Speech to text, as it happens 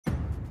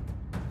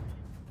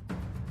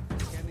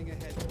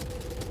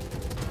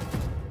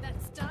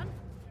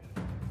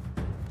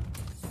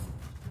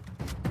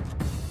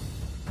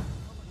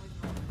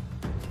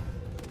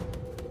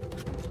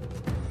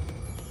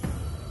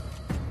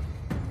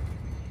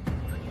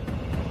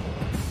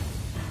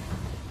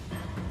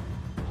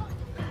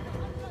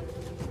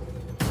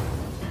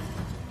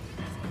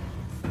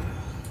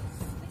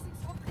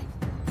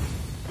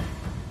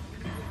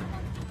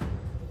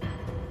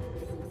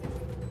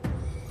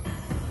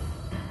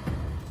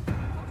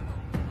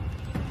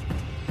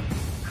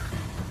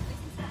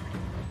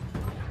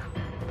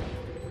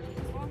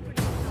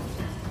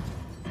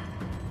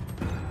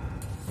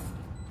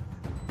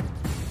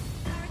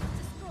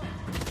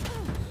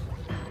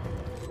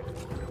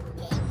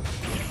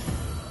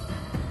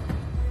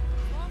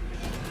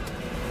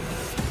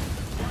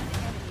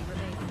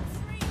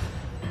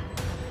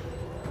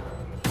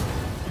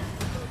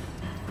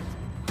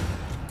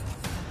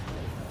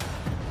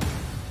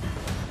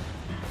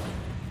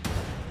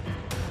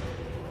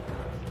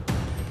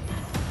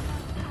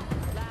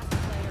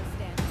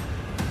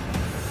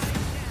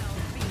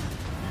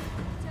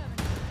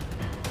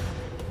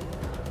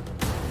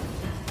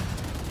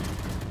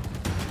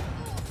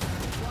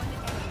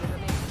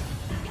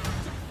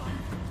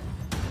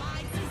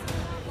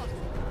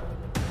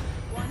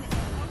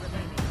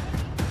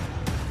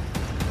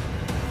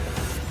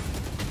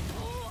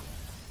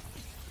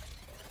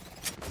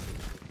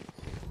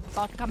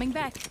Bot coming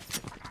back.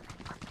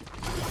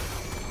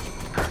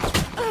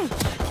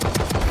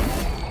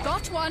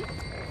 Got one.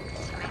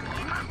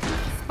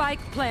 Spike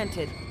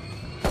planted.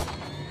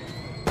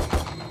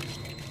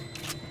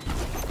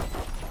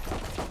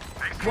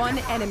 One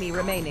enemy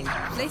remaining.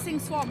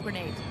 Placing swarm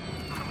grenade.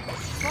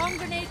 Swarm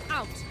grenade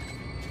out.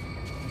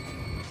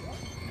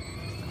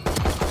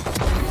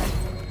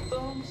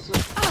 Someone's B.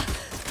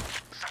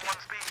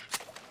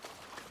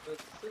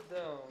 Sit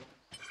down.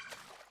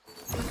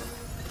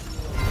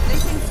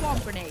 Placing swarm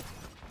grenade.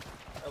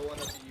 I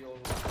wanna be your.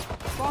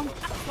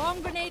 Swarm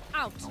grenade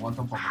out.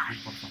 Aguanta un poco, sí,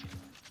 por favor.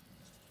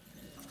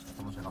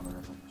 Estamos llegando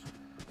ya todos.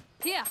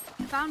 Here,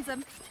 found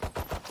them.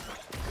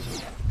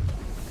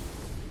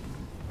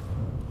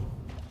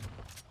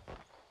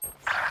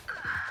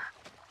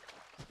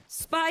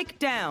 Spike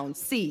down,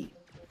 C.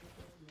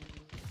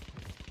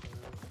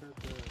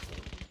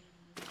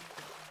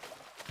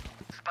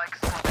 Spike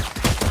spotted.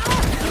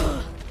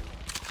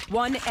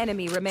 One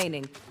enemy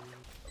remaining.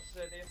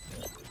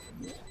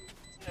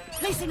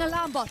 Placing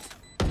alarm bot.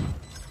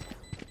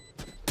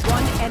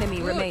 One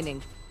enemy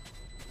remaining.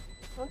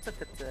 وانت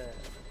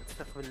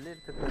كتفيق بالليل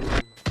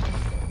كتنام.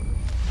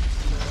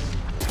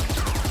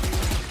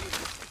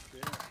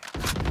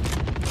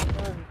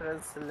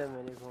 السلام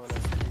عليكم انا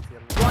سكيت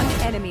يلا. One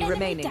enemy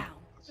remaining.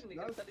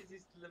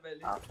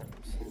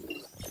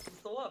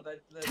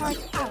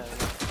 Turret out.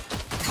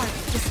 Turret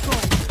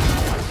destroyed.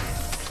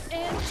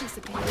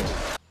 Anticipated.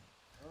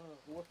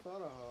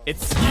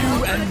 It's you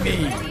and me.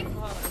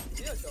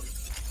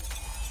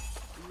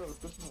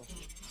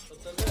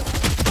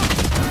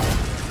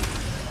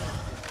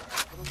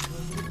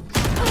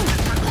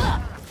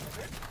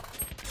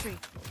 Tree.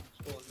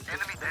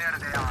 Enemy there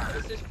they are.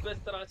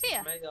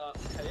 Here.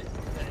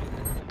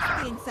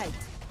 In sight.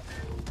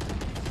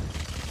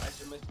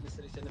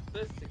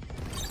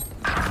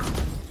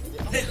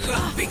 The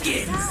hunt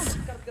begins.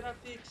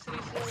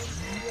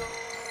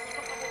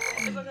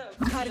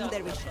 Cutting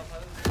their vision.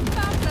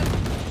 Found them.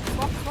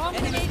 Swarm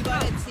grenade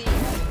out.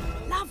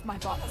 Love my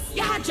bots.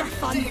 You had your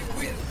fun.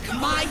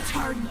 My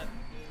turn.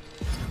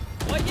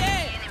 Oh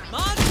yeah!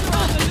 Monster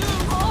on the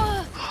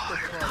loose!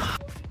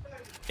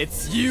 It's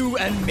you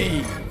and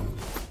me.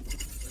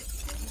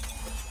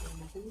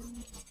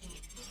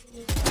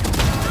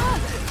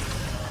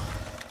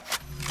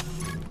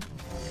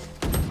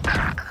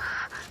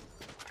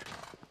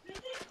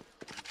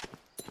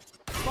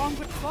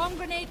 Swarm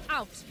grenade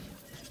out.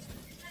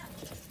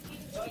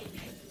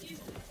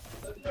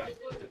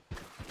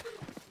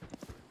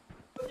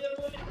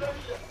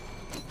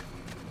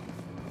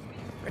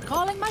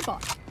 Recalling my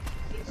bot.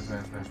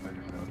 Espera.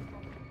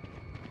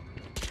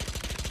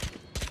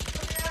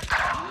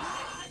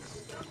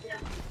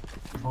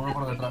 Pongo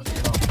por detrás,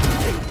 cuidado.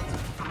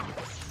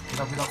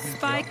 Cuidado.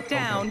 Spike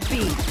down, B.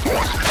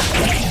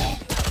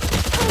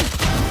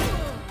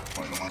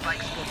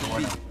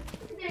 Bueno.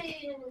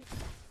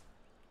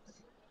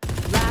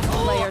 Last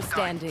player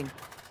standing.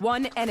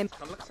 One enemy.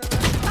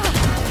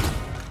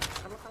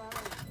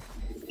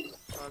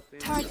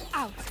 Turret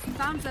out.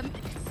 Found them.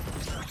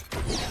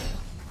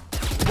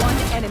 One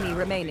enemy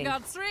remaining.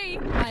 Got three.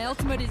 My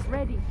ultimate is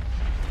ready.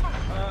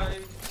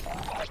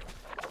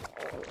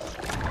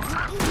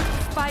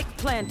 Spike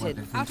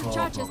planted. Out of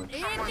charges.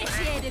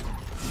 Initiated.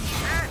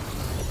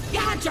 You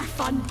had your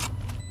fun.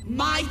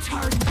 My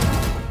turn.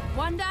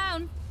 One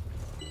down.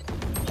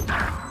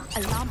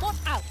 Alarm bot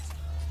out.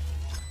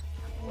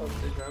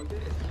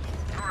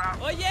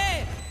 Oh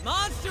yeah!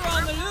 Monster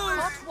on the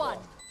loose! Bot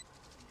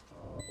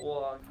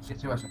one. Sí,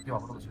 va, se activa,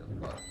 bro.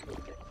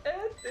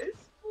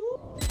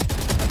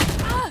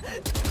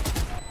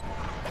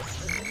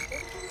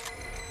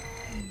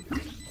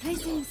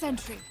 Placing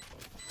sentry.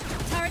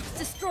 Turrets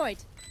destroyed.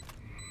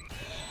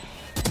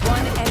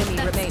 One enemy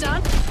That's remaining.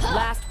 done.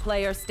 Last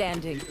player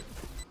standing.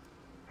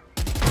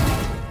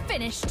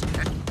 Finished.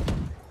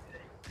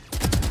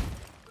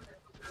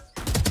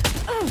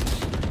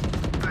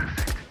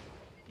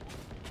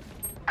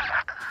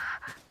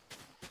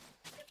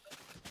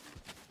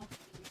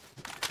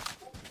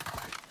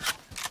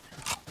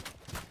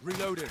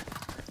 Reloading.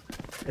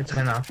 It's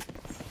enough.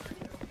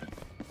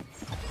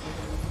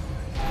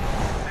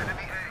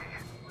 Enemy A.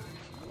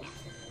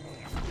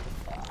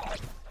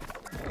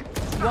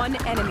 One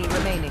enemy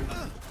remaining.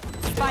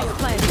 Spike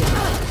planted.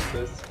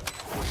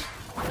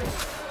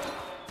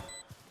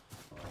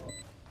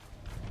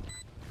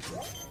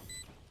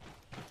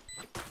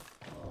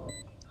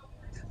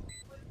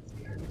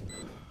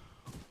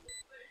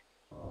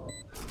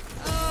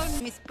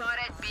 Miss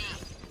spotted B.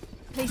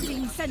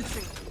 Placing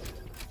sentry.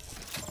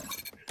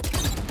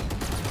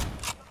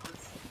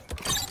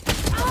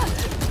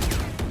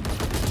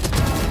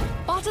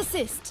 Bot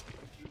assist.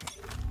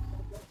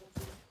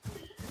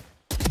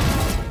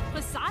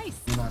 Precise.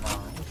 Nada.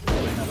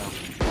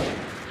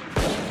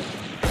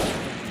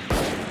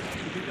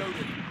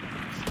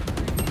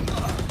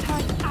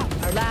 Turret out.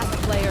 Our last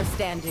player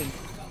standing.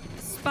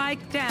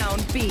 Spike down,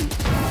 B.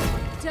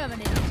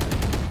 Terminated.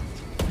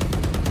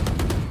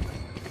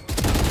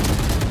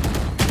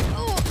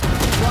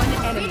 One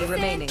enemy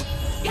remaining.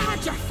 You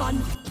had your fun.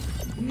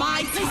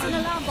 My Placing turn.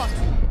 alarm bot.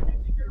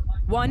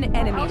 One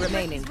enemy Ultimate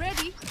remaining. is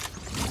ready.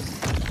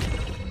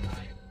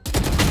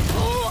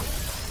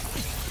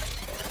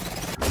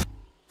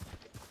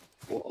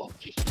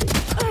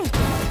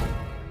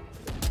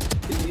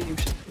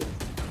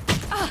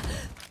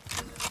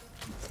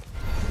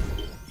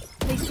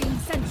 Placing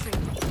sentry.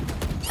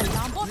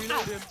 Alarm bot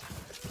out.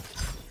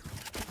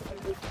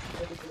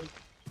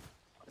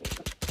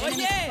 Oh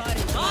yeah!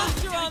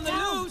 Monster on the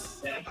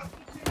loose!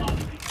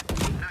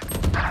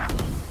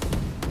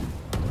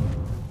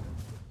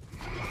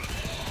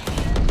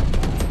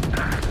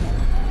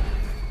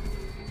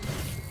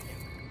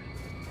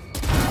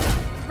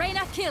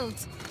 Reyna killed.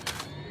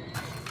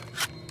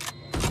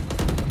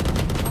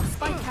 Our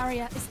spike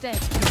carrier is dead.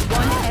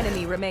 One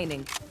enemy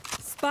remaining.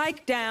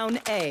 Spike down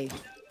A.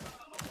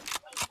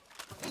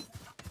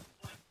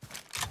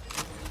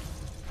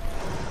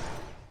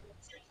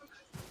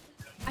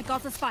 I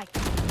got the spike.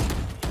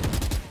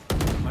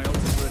 My ult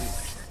is ready.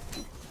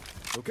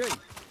 Okay,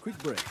 quick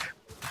break.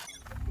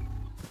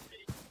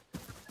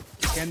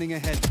 Scanning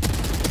ahead.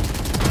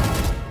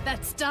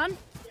 That's done.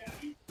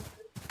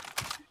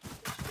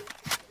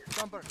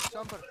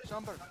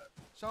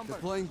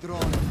 Deploying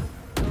drone.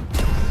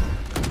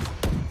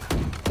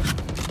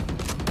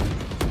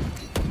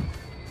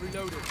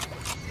 Reloaded.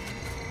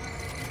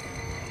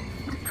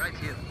 Right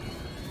here.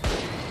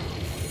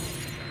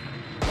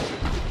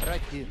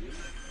 Right here.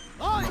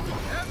 I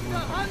am the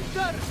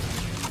hunter!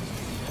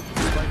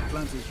 Spike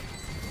planted.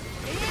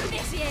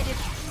 Initiated.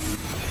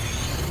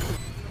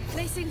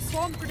 Placing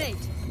swarm grenade.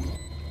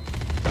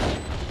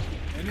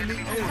 Enemy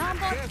A. Alarm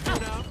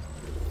bot out.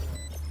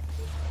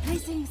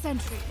 Placing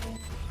sentry.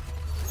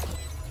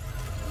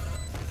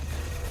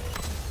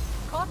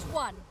 Caught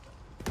one.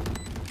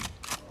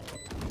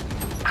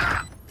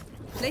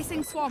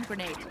 Placing swarm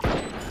grenade.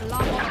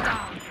 Alarm bot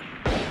down.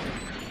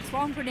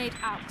 Swarm grenade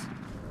out.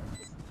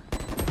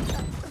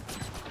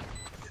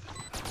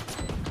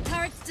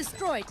 Turrets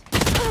destroyed.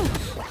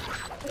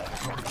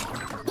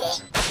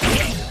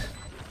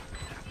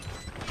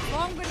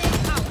 Swarm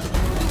grenade out.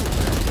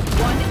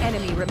 One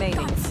enemy remaining.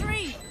 Got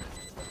three.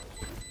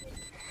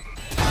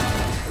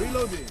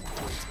 Reloading.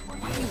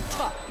 You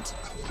fucked.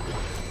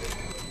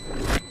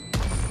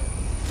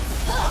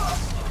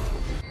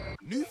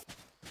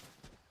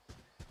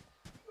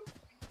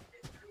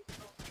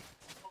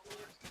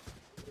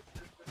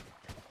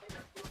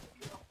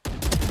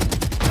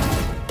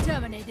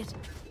 Terminated.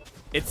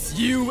 It's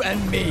you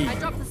and me! I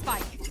dropped the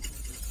spike.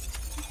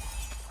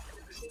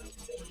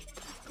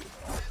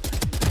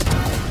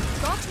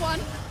 Got one.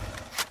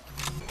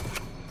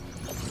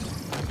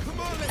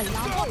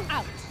 Alarm bot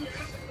out.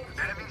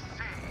 Enemy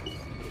C.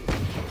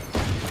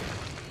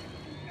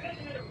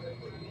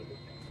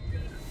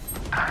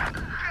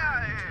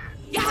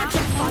 You had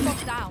your Alarm fun.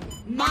 bot down.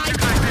 My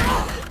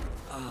turn.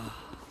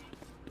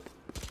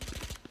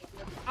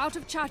 Out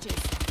of charges.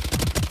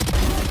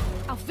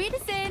 Auf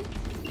Wiedersehen.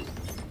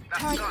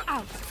 Turret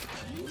out.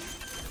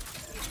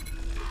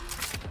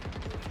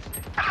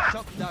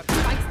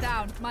 Spikes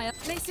down. My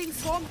placing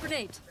swarm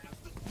grenade.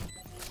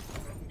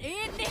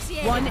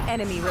 Initiated. One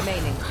enemy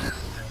remaining.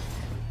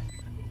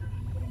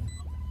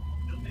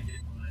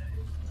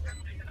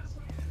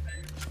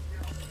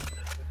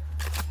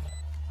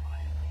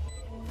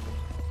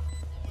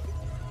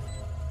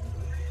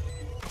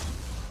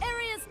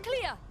 Area's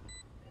clear.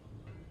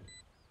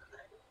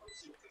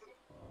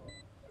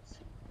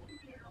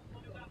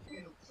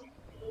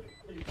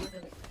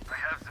 I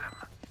have them.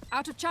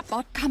 Out of chop.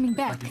 Bot coming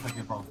back. Take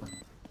your pulse.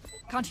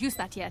 Can't use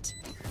that yet.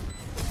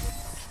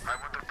 I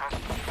want the pump.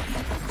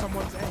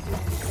 Someone's angry.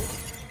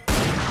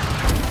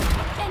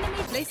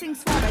 Enemy placing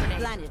swarm grenade.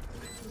 Planet.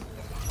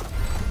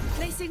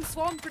 Placing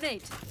swarm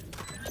grenade.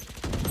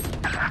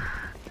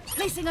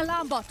 Placing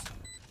alarm bot.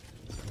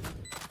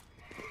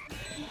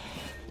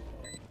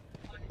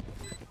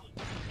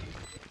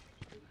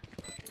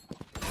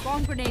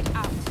 Swarm grenade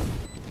out.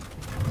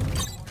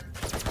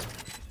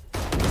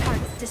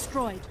 Turrets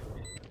destroyed.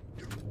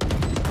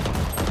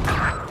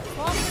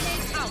 Swarm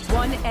grenade out.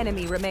 One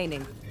enemy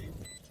remaining.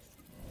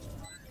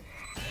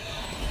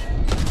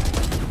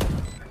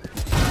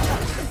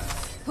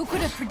 Who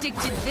could have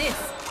predicted this?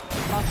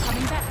 Bot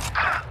coming back.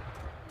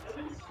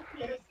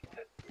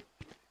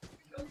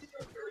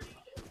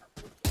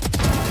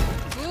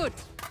 Good.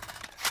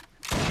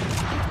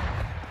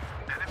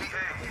 Enemy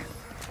A.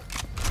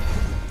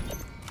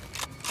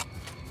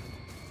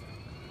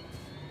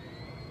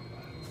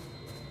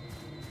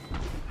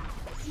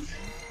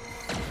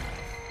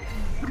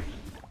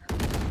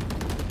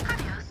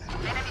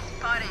 Enemy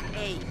spotted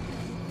A.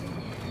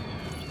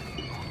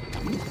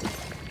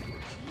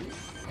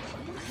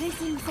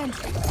 Placing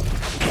sentry.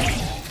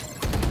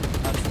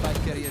 Our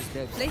spike carrier's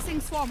dead. Placing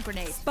swarm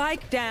grenade.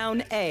 Spike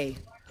down A.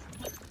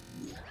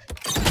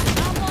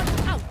 Alarm bot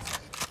out.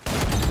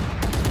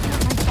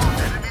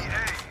 Enemy A.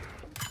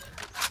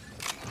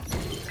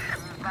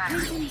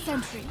 Placing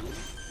sentry.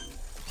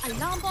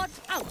 Alarm bot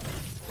out.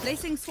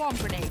 Placing swarm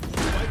grenade.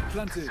 Spike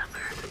planted.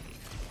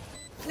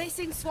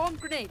 Placing swarm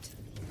grenade.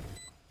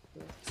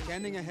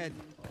 Scanning ahead.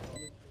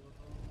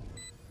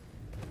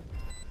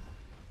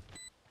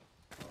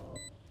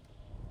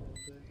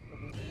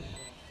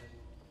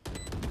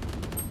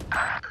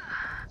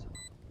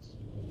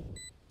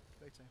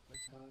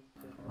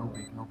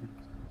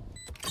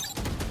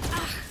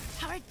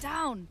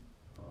 down.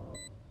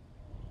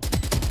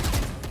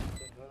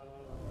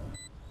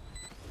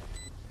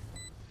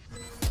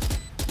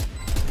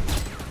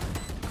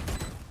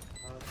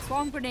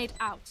 Bomb grenade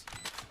out.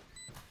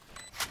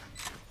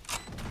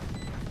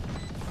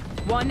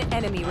 One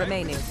enemy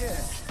remaining.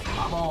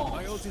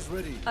 My ult is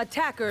ready.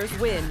 Attackers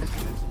win.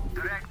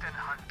 Direct and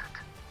hunted.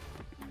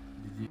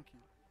 جي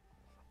جي.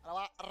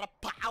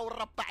 ربعوا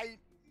الربعين.